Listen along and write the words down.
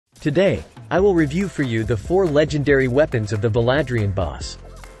Today, I will review for you the 4 legendary weapons of the Valadrion boss.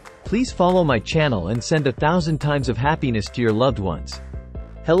 Please follow my channel and send 1,000 times of happiness to your loved ones.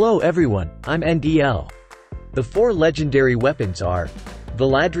 Hello everyone, I'm NDL. The 4 legendary weapons are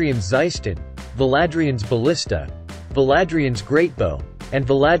Valadrion's Zeiston, Valadrion's Ballista, Valadrion's Greatbow, and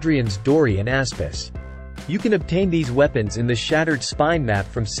Valadrion's Dorian Aspis. You can obtain these weapons in the Shattered Spine map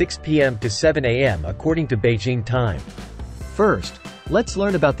from 6 PM to 7 AM according to Beijing time. First, let's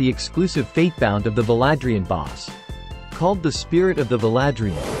learn about the exclusive Fatebound of the Valadrion boss. Called the Spirit of the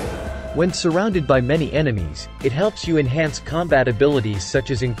Valadrion. When surrounded by many enemies, it helps you enhance combat abilities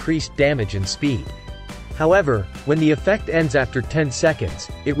such as increased damage and speed. However, when the effect ends after 10 seconds,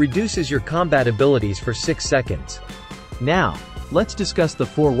 it reduces your combat abilities for 6 seconds. Now, let's discuss the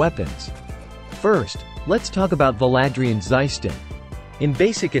 4 weapons. First, let's talk about Valadrion's Zeiston. In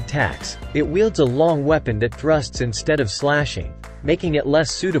basic attacks, it wields a long weapon that thrusts instead of slashing, making it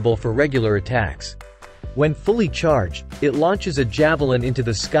less suitable for regular attacks. When fully charged, it launches a javelin into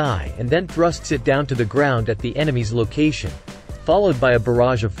the sky and then thrusts it down to the ground at the enemy's location, followed by a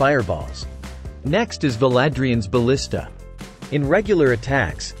barrage of fireballs. Next is Valadrion's Ballista. In regular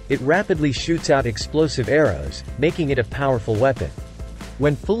attacks, it rapidly shoots out explosive arrows, making it a powerful weapon.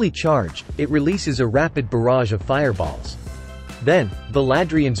 When fully charged, It releases a rapid barrage of fireballs. Then,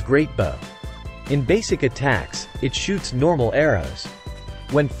 Valadrion's Greatbow. In basic attacks, it shoots normal arrows.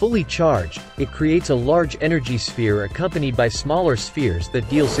 When fully charged, it creates a large energy sphere accompanied by smaller spheres that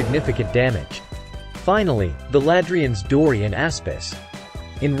deal significant damage. Finally, Valadrion's Dorian Aspis.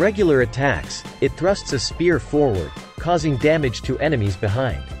 In regular attacks, it thrusts a spear forward, causing damage to enemies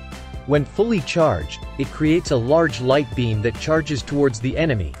behind. When fully charged, it creates a large light beam that charges towards the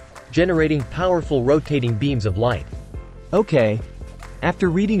enemy, generating powerful rotating beams of light. Okay. After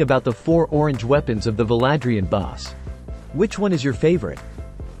reading about the 4 orange weapons of the Valadrion boss, which one is your favorite?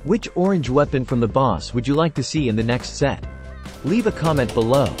 Which orange weapon from the boss would you like to see in the next set? Leave a comment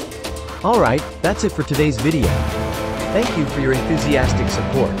below. Alright, that's it for today's video. Thank you for your enthusiastic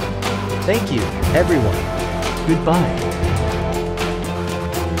support. Thank you, everyone. Goodbye.